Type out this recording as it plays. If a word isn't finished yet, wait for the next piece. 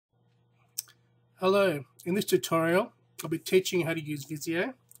Hello, in this tutorial I'll be teaching you how to use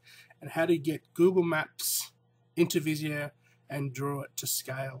Visio and how to get Google Maps into Visio and draw it to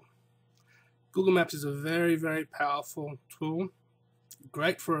scale. Google Maps is a very powerful tool,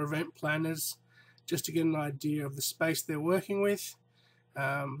 great for event planners just to get an idea of the space they're working with,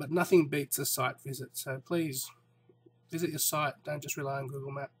 but nothing beats a site visit. So please visit your site, don't just rely on Google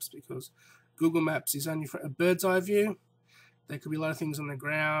Maps, because Google Maps is only for a bird's eye view. There could be a lot of things on the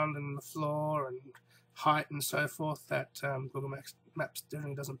ground and the floor and height and so forth that Google Maps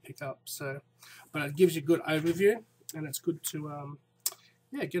definitely doesn't pick up. So, but it gives you a good overview, and it's good to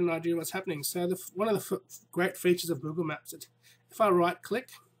get an idea of what's happening. So one of the great features of Google Maps is if I right click,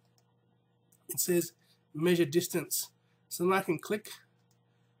 it says measure distance. So then I can click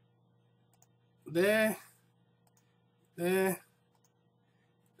there, and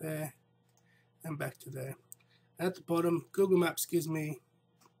back to there. At the bottom, Google Maps gives me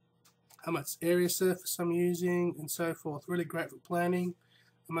how much area surface I'm using and so forth. Really great for planning.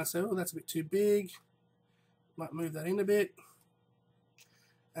 I might say, oh, that's a bit too big. Might move that in a bit.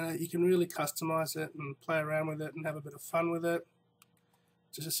 You can really customize it and play around with it and have a bit of fun with it,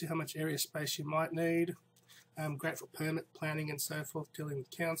 just to see how much area space you might need. Great for permit planning and so forth, dealing with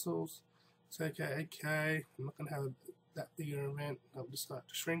councils. So okay, I'm not going to have that bigger event. I'll decide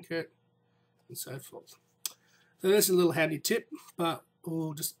to shrink it and so forth. So that's a little handy tip, but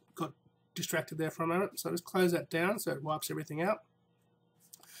we'll just got distracted there for a moment. So just close that down so it wipes everything out.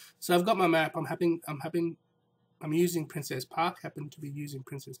 So I've got my map. I'm using Princess Park. Happen to be using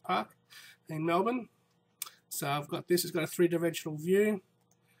Princess Park in Melbourne. So I've got this. It's got a three-dimensional view.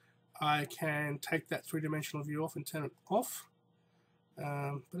 I can take that three-dimensional view off and turn it off,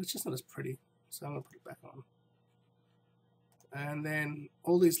 but it's just not as pretty. So I'm going to put it back on. And then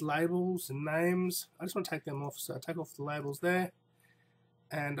all these labels and names, I just want to take them off. So I take off the labels there,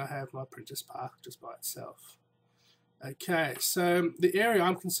 and I have my Princess Park just by itself. Okay, so the area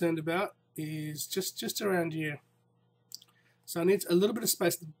I'm concerned about is just around here. So I need a little bit of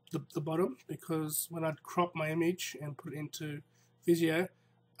space at the bottom, because when I crop my image and put it into Visio,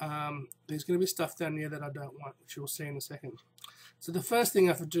 there's going to be stuff down here that I don't want, which you'll see in a second. So the first thing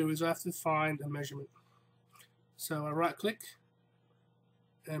I have to do is I have to find a measurement. So I right click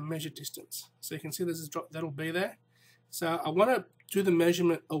and measure distance. So you can see there's a drop that'll be there. So I want to do the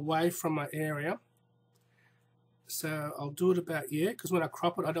measurement away from my area. So I'll do it about here, because when I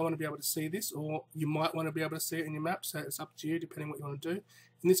crop it, I don't want to be able to see this, or you might want to be able to see it in your map. So it's up to you, depending what you want to do.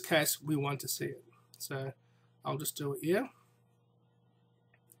 In this case, we want to see it. So I'll just do it here.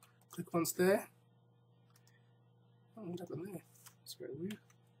 Click once there. Oh, what happened there? It's very weird.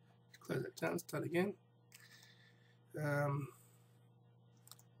 Close that down, start again.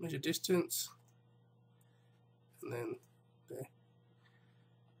 Measure distance, and then there.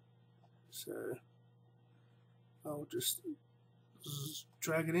 So I'll just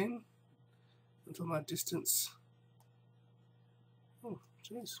drag it in until my distance. Oh,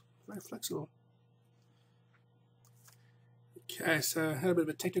 geez, very flexible. Okay, so I had a bit of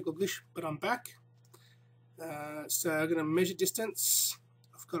a technical glitch, but I'm back. So I'm going to measure distance.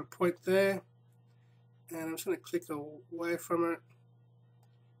 I've got a point there, and I'm just going to click away from it.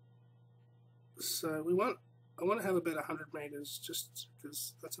 So I want to have about 100 meters, just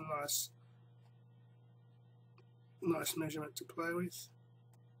because that's a nice measurement to play with.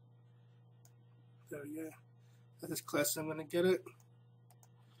 There we go. That's as close as I'm going to get it.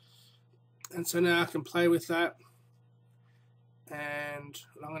 And so now I can play with that, and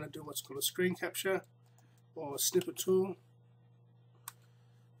I'm going to do what's called a screen capture or a snippet tool.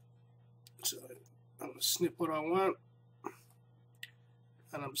 So I'm going to snip what I want,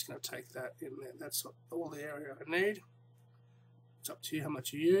 and I'm just going to take that in there. That's all the area I need. It's up to you how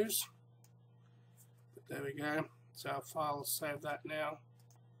much you use. But there we go. So our file will save that now.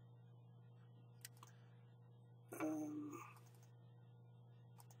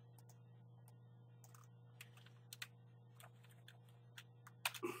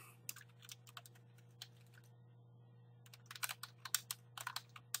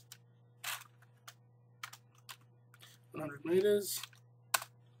 100 meters.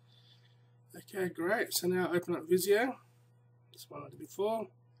 Okay, great. So now open up Visio. This one I did before.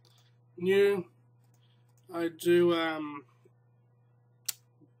 New. I do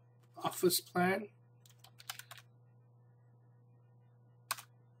office plan.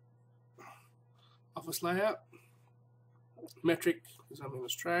 Office layout. Metric, because I'm in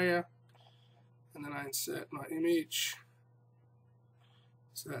Australia. And then I insert my image.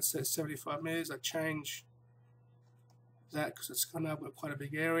 So that says 75 meters. I change that because it's kind of got quite a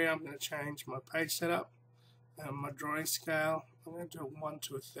big area. I'm going to change my page setup, my drawing scale. I'm going to do it 1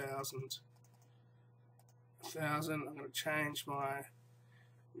 to 1,000. 1,000. I'm going to change my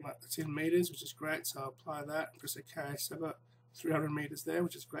it's in meters, which is great, so I'll apply that, press OK. So I've got 300 meters there,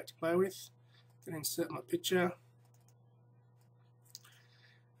 which is great to play with. Then insert my picture,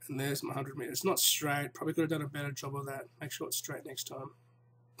 and there's my 100 meters. It's not straight, probably could have done a better job of that. Make sure it's straight next time.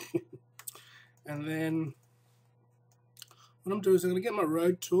 And then what I'm doing is I'm going to get my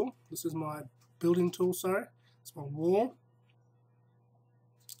road tool. This is my building tool, sorry. It's my wall.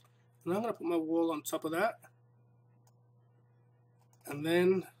 And I'm going to put my wall on top of that. And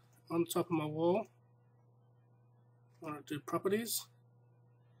then on top of my wall, I'm going to do properties.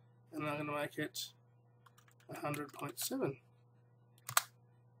 And I'm going to make it 100.7.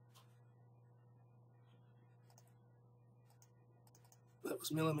 That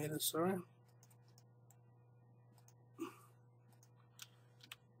was millimeters, sorry.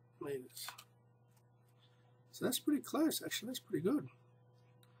 Meters. So that's pretty close, actually. That's pretty good.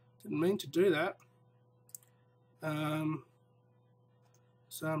 Didn't mean to do that.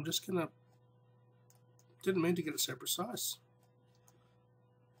 So I'm just gonna. Didn't mean to get it so precise.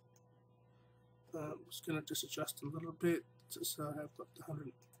 I'm just gonna just adjust a little bit just so I have got the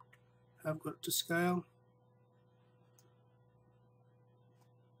 100. Have got it to scale.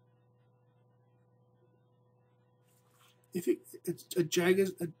 If it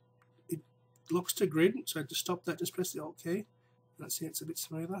jaggers, it locks to grid, so to stop that, just press the Alt key. And see, it's a bit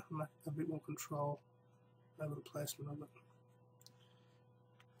smoother, and a bit more control over the placement of it.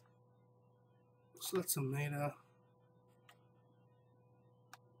 So that's a meter.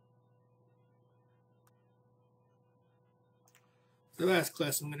 So that's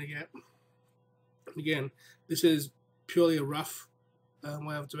close I'm going to get. Again, this is purely a rough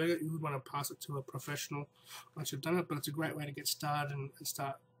way of doing it. You would want to pass it to a professional once you've done it, but it's a great way to get started and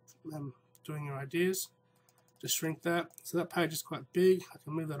start doing your ideas. Just shrink that. So that page is quite big. I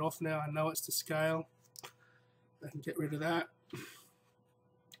can move that off now. I know it's to scale. I can get rid of that.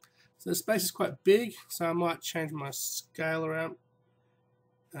 So the space is quite big, so I might change my scale around.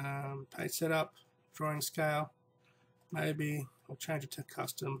 Page setup, drawing scale. Maybe I'll change it to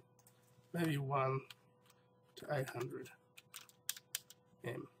custom. Maybe 1 to 800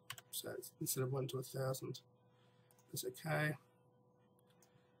 M. So instead of 1 to 1,000, that's okay.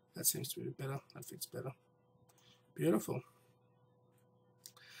 That seems to be better. That fits better. Beautiful.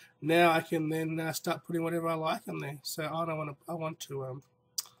 Now I can then start putting whatever I like in there. So I want to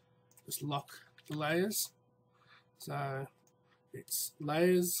just lock the layers. So it's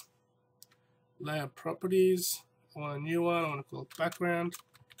layers, layer properties. I want a new one. I want to call it background.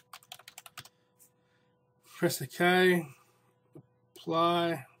 Press OK.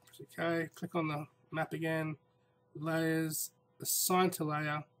 Apply. Press OK. Click on the map again. Layers. Assign to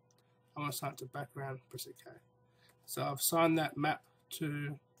layer. I want to assign it to background. Press OK. So I've assigned that map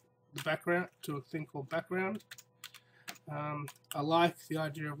to the background, to a thing called background. I like the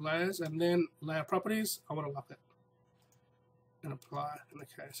idea of layers, and then layer properties, I want to lock it and apply.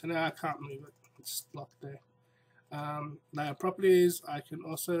 Okay, so now I can't move it, it's locked there. Layer properties, I can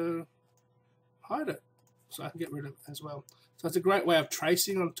also hide it, so I can get rid of it as well. So it's a great way of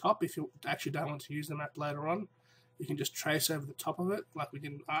tracing on top if you actually don't want to use the map later on. You can just trace over the top of it, like we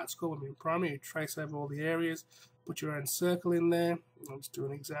did in art school when we were in primary. You trace over all the areas, put your own circle in there. I'll just do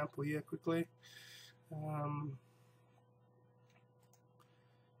an example here quickly.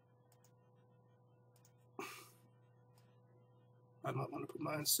 I might want to put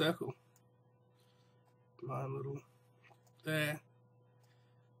my own circle, my own little there,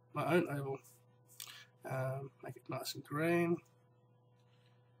 my own oval. Make it nice and green.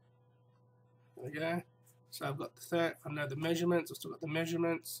 There we go. So I've got that. I know the measurements. I've still got the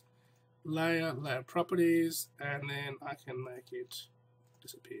measurements. Layer properties, and then I can make it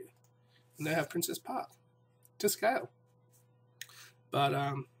disappear. And they have Princess Park to scale. But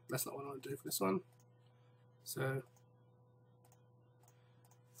that's not what I want to do for this one. So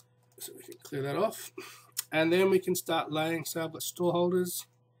we can clear that off. And then we can start laying. So I've got store holders.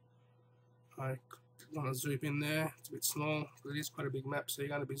 I want to zoom in there. It's a bit small, but it is quite a big map, so you're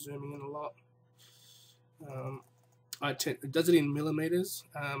going to be zooming in a lot. It does it in millimeters.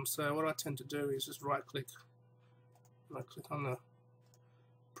 So what I tend to do is just right click on the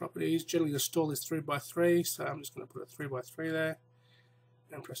properties. Generally the stall is 3x3, so I'm just going to put a 3x3 there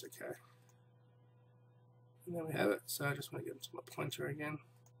and press OK. And there we have it. So I just want to get into my pointer again.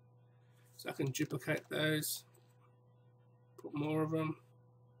 So I can duplicate those, put more of them.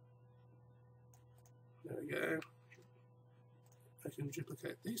 There we go. I can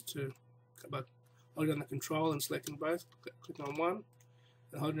duplicate these two by holding down the control and selecting both. Click on one,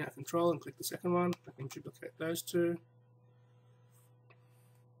 and holding down control and click the second one. I can duplicate those two.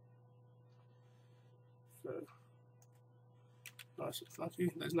 So nice and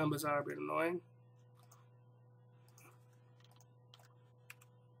funky. Those numbers are a bit annoying.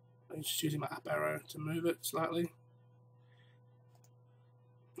 I'm just using my up arrow to move it slightly.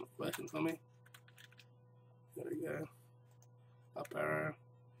 Not working for me. There we go. Up arrow,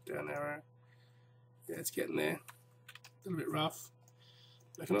 down arrow. Yeah, it's getting there. A little bit rough.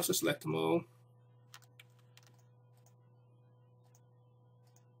 I can also select them all.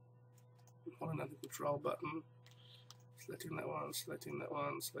 Hold another control button. Selecting that one, selecting that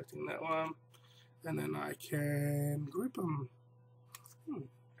one, selecting that one. And then I can group them.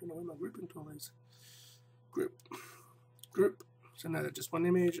 Don't know where my grouping tool is. Group. Group. So now they're just one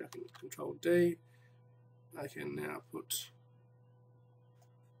image. I can control D. I can now put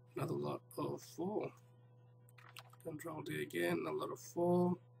another lot of 4. Control D again, a lot of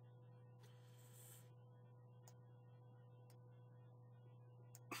 4.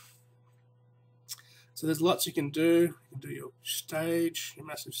 So there's lots you can do. You can do your stage, your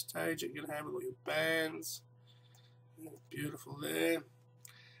massive stage that you can have with all your bands. Beautiful there.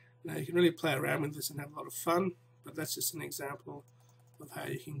 Now you can really play around with this and have a lot of fun, but that's just an example of how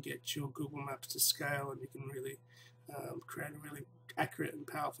you can get your Google Maps to scale, and you can really create a really accurate and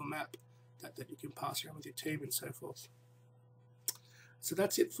powerful map that you can pass around with your team and so forth. So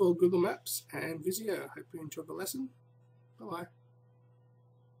that's it for Google Maps and Visio. Hope you enjoyed the lesson. Bye-bye.